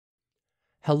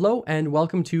Hello and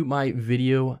welcome to my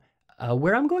video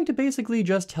where I'm going to basically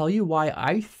just tell you why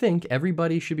I think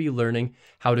everybody should be learning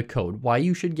how to code, why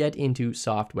you should get into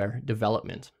software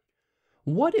development.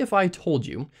 What if I told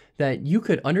you that you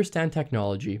could understand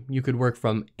technology, you could work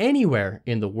from anywhere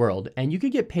in the world, and you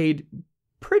could get paid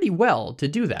pretty well to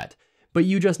do that, but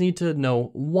you just need to know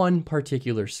one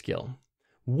particular skill?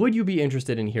 Would you be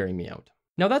interested in hearing me out?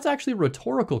 Now that's actually a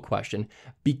rhetorical question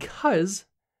because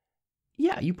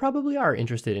yeah, you probably are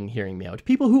interested in hearing me out.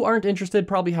 People who aren't interested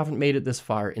probably haven't made it this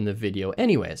far in the video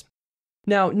anyways.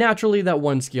 Now, naturally, that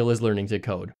one skill is learning to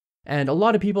code. And a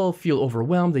lot of people feel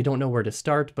overwhelmed, they don't know where to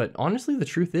start, but honestly, the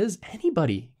truth is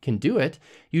anybody can do it.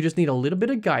 You just need a little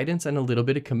bit of guidance and a little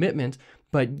bit of commitment,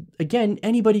 but again,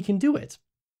 anybody can do it.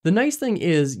 The nice thing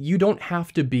is you don't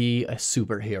have to be a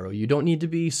superhero. You don't need to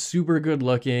be super good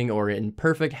looking or in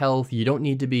perfect health. You don't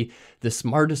need to be the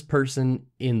smartest person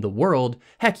in the world.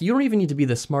 Heck, you don't even need to be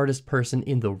the smartest person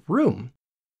in the room.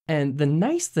 And the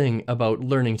nice thing about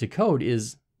learning to code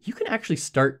is you can actually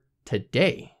start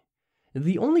today.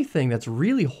 The only thing that's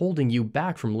really holding you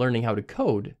back from learning how to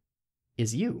code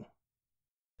is you.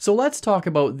 So let's talk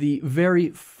about the very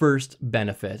first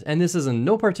benefit, and this is in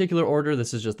no particular order,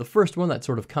 this is just the first one that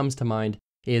sort of comes to mind,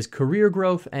 is career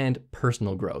growth and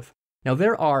personal growth. Now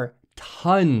there are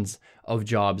tons of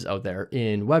jobs out there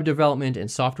in web development and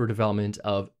software development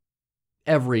of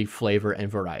every flavor and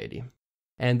variety.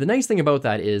 And the nice thing about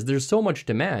that is there's so much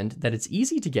demand that it's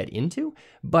easy to get into,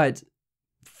 but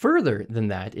further than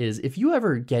that is if you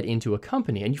ever get into a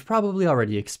company, and you've probably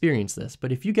already experienced this,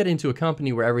 but if you get into a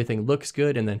company where everything looks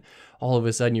good and then all of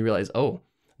a sudden you realize, oh,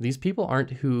 these people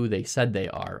aren't who they said they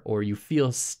are, or you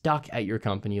feel stuck at your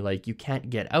company like you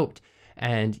can't get out,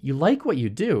 and you like what you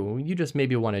do, you just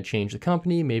maybe want to change the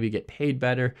company, maybe get paid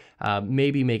better,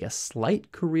 maybe make a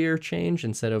slight career change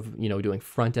instead of, doing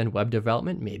front-end web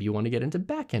development, maybe you want to get into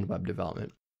back-end web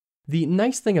development. The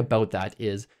nice thing about that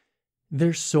is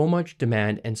there's so much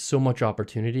demand and so much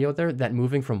opportunity out there that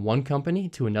moving from one company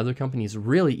to another company is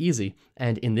really easy.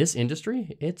 And in this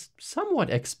industry, it's somewhat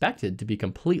expected, to be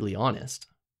completely honest.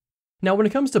 Now, when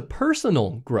it comes to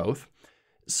personal growth,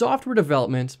 software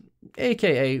development,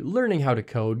 aka learning how to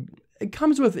code, it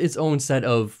comes with its own set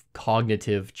of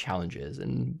cognitive challenges.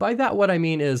 And by that, what I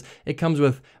mean is it comes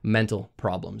with mental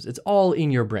problems. It's all in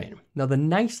your brain. Now, the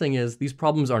nice thing is these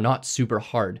problems are not super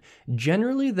hard.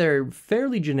 Generally, they're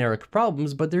fairly generic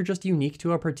problems, but they're just unique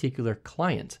to a particular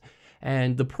client.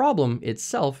 And the problem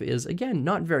itself is, again,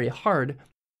 not very hard,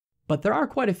 but there are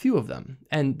quite a few of them.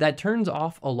 And that turns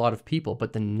off a lot of people.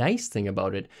 But the nice thing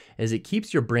about it is it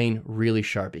keeps your brain really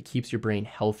sharp. It keeps your brain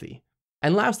healthy.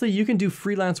 And lastly, you can do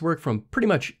freelance work from pretty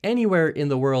much anywhere in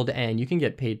the world and you can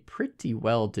get paid pretty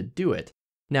well to do it.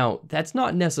 Now, that's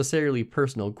not necessarily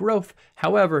personal growth.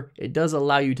 However, it does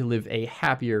allow you to live a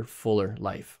happier, fuller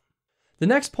life. The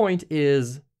next point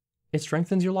is it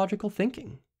strengthens your logical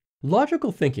thinking.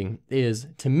 Logical thinking is,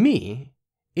 to me,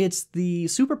 it's the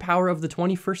superpower of the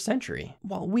 21st century.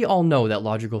 Well, we all know that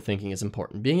logical thinking is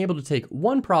important. Being able to take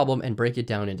one problem and break it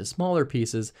down into smaller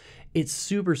pieces, it's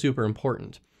super, super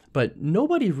important. But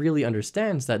nobody really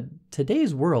understands that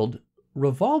today's world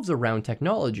revolves around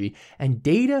technology and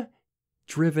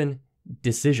data-driven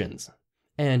decisions.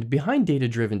 And behind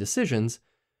data-driven decisions,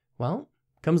 well,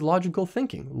 comes logical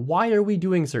thinking. Why are we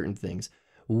doing certain things?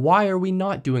 Why are we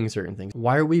not doing certain things?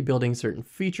 Why are we building certain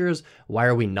features? Why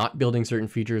are we not building certain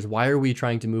features? Why are we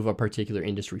trying to move a particular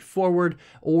industry forward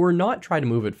or not try to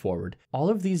move it forward? All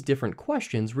of these different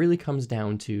questions really comes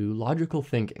down to logical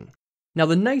thinking. Now,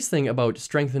 the nice thing about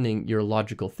strengthening your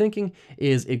logical thinking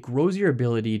is it grows your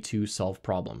ability to solve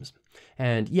problems.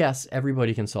 And yes,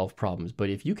 everybody can solve problems, but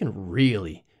if you can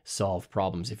really solve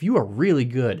problems, if you are really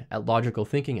good at logical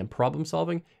thinking and problem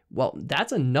solving, well,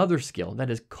 that's another skill that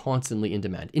is constantly in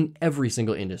demand in every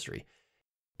single industry.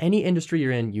 Any industry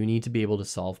you're in, you need to be able to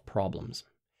solve problems.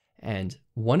 And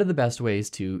one of the best ways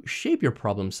to shape your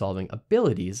problem solving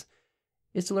abilities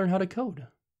is to learn how to code.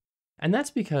 And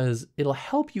that's because it'll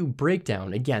help you break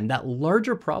down, again, that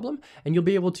larger problem, and you'll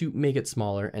be able to make it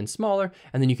smaller and smaller,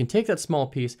 and then you can take that small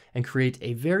piece and create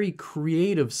a very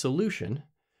creative solution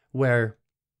where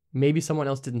maybe someone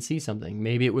else didn't see something,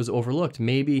 maybe it was overlooked,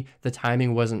 maybe the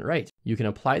timing wasn't right. You can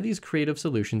apply these creative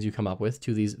solutions you come up with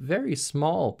to these very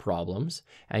small problems,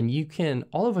 and you can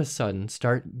all of a sudden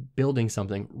start building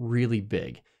something really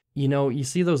big. You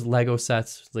see those Lego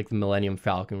sets like the Millennium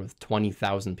Falcon with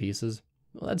 20,000 pieces?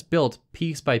 Well, that's built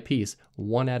piece by piece,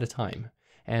 one at a time.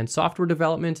 And software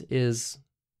development it's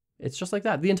just like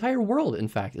that. The entire world, in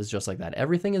fact, is just like that.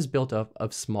 Everything is built up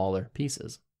of smaller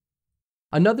pieces.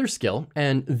 Another skill,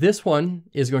 and this one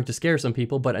is going to scare some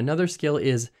people, but another skill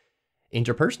is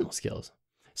interpersonal skills.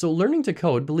 So learning to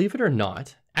code, believe it or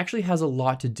not, actually has a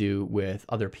lot to do with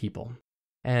other people.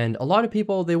 And a lot of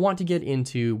people, they want to get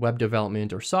into web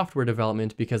development or software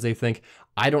development because they think,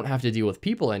 I don't have to deal with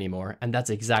people anymore, and that's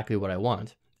exactly what I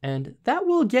want. And that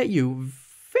will get you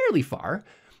fairly far,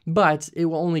 but it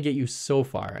will only get you so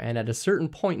far. And at a certain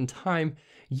point in time,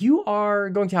 you are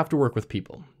going to have to work with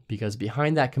people, because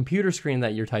behind that computer screen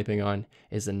that you're typing on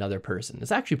is another person.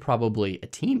 It's actually probably a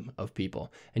team of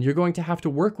people, and you're going to have to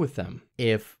work with them.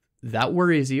 If that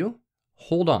worries you,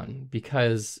 hold on,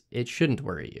 because it shouldn't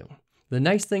worry you. The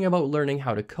nice thing about learning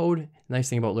how to code, the nice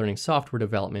thing about learning software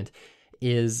development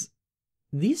is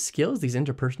these skills, these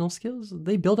interpersonal skills,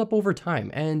 they build up over time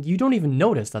and you don't even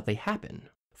notice that they happen.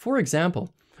 For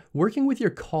example, working with your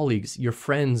colleagues, your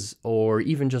friends, or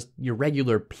even just your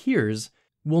regular peers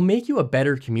will make you a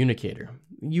better communicator.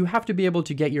 You have to be able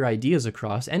to get your ideas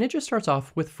across, and it just starts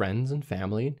off with friends and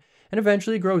family, and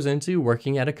eventually grows into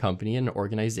working at a company, an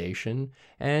organization,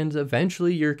 and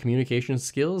eventually your communication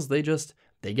skills, they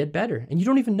get better and you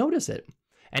don't even notice it.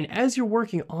 And as you're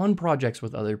working on projects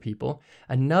with other people,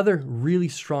 another really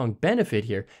strong benefit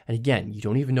here, and again, you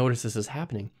don't even notice this is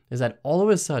happening, is that all of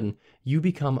a sudden you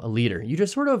become a leader. You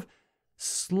just sort of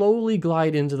slowly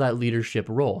glide into that leadership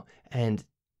role and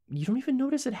you don't even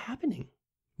notice it happening.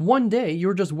 One day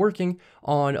you're just working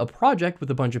on a project with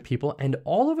a bunch of people and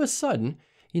all of a sudden,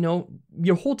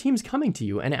 your whole team's coming to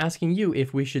you and asking you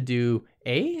if we should do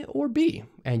A or B,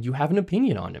 and you have an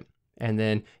opinion on it. And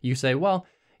then you say, well,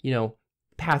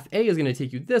 path A is going to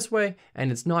take you this way,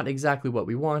 and it's not exactly what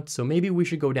we want, so maybe we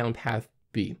should go down path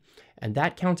B. And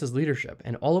that counts as leadership.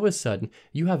 And all of a sudden,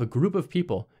 you have a group of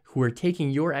people who are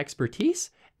taking your expertise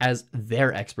as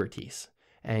their expertise,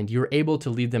 and you're able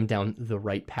to lead them down the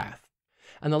right path.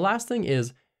 And the last thing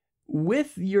is,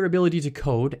 with your ability to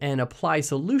code and apply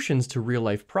solutions to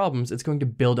real-life problems, it's going to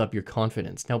build up your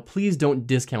confidence. Now, please don't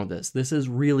discount this. This is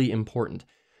really important.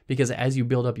 Because as you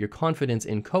build up your confidence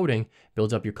in coding,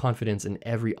 builds up your confidence in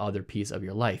every other piece of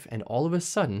your life. And all of a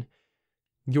sudden,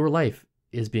 your life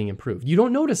is being improved. You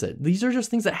don't notice it. These are just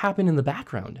things that happen in the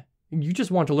background. You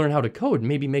just want to learn how to code,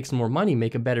 maybe make some more money,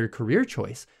 make a better career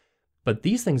choice. But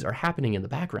these things are happening in the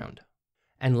background.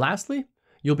 And lastly,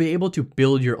 you'll be able to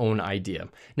build your own idea.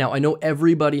 Now, I know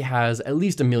everybody has at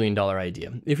least $1 million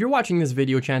idea. If you're watching this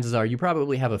video, chances are you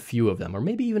probably have a few of them, or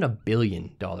maybe even $1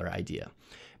 billion idea.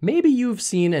 Maybe you've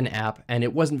seen an app and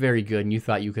it wasn't very good and you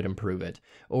thought you could improve it.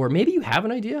 Or maybe you have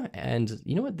an idea and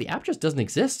you know what, the app just doesn't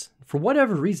exist. For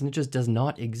whatever reason, it just does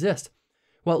not exist.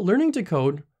 Well, learning to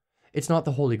code, it's not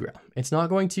the holy grail. It's not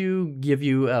going to give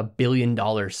you $1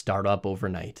 billion startup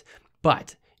overnight.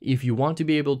 But if you want to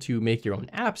be able to make your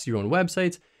own apps, your own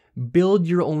websites, build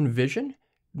your own vision,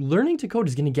 learning to code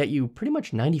is going to get you pretty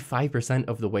much 95%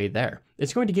 of the way there.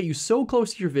 It's going to get you so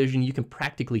close to your vision, you can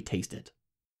practically taste it.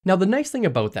 Now, the nice thing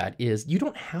about that is you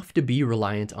don't have to be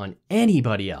reliant on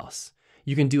anybody else.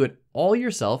 You can do it all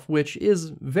yourself, which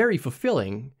is very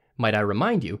fulfilling, might I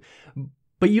remind you,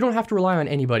 but you don't have to rely on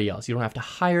anybody else. You don't have to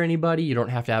hire anybody, you don't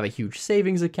have to have a huge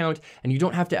savings account, and you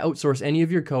don't have to outsource any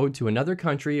of your code to another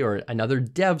country or another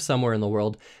dev somewhere in the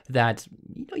world that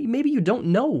maybe you don't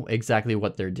know exactly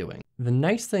what they're doing. The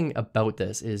nice thing about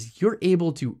this is you're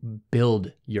able to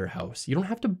build your house. You don't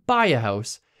have to buy a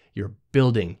house, you're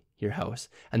building your house.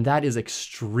 And that is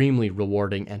extremely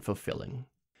rewarding and fulfilling.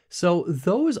 So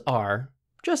those are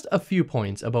just a few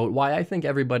points about why I think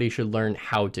everybody should learn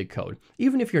how to code.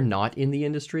 Even if you're not in the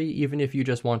industry, even if you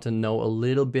just want to know a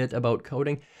little bit about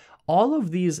coding, all of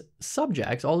these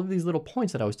subjects, all of these little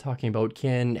points that I was talking about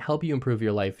can help you improve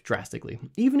your life drastically.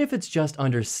 Even if it's just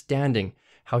understanding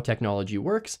how technology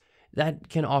works, that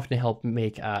can often help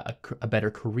make a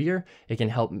better career. It can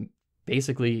help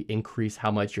basically increase how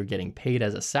much you're getting paid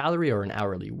as a salary or an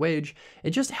hourly wage.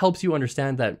 It just helps you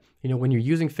understand that, when you're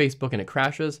using Facebook and it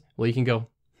crashes, well, you can go,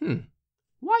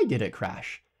 why did it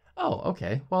crash? Oh,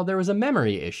 okay, well, there was a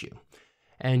memory issue.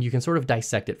 And you can sort of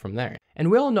dissect it from there.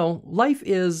 And we all know life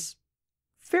is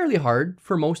fairly hard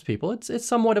for most people. It's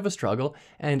somewhat of a struggle,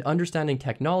 and understanding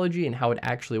technology and how it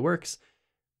actually works,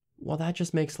 well, that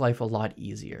just makes life a lot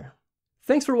easier.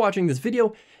 Thanks for watching this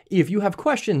video. If you have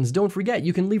questions, don't forget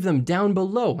you can leave them down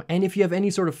below. And if you have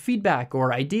any sort of feedback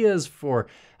or ideas for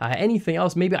anything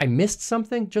else, maybe I missed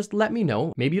something, just let me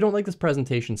know. Maybe you don't like this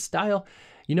presentation style.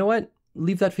 You know what?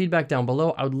 Leave that feedback down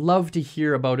below. I would love to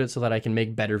hear about it so that I can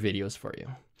make better videos for you.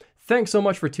 Thanks so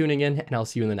much for tuning in, and I'll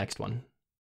see you in the next one.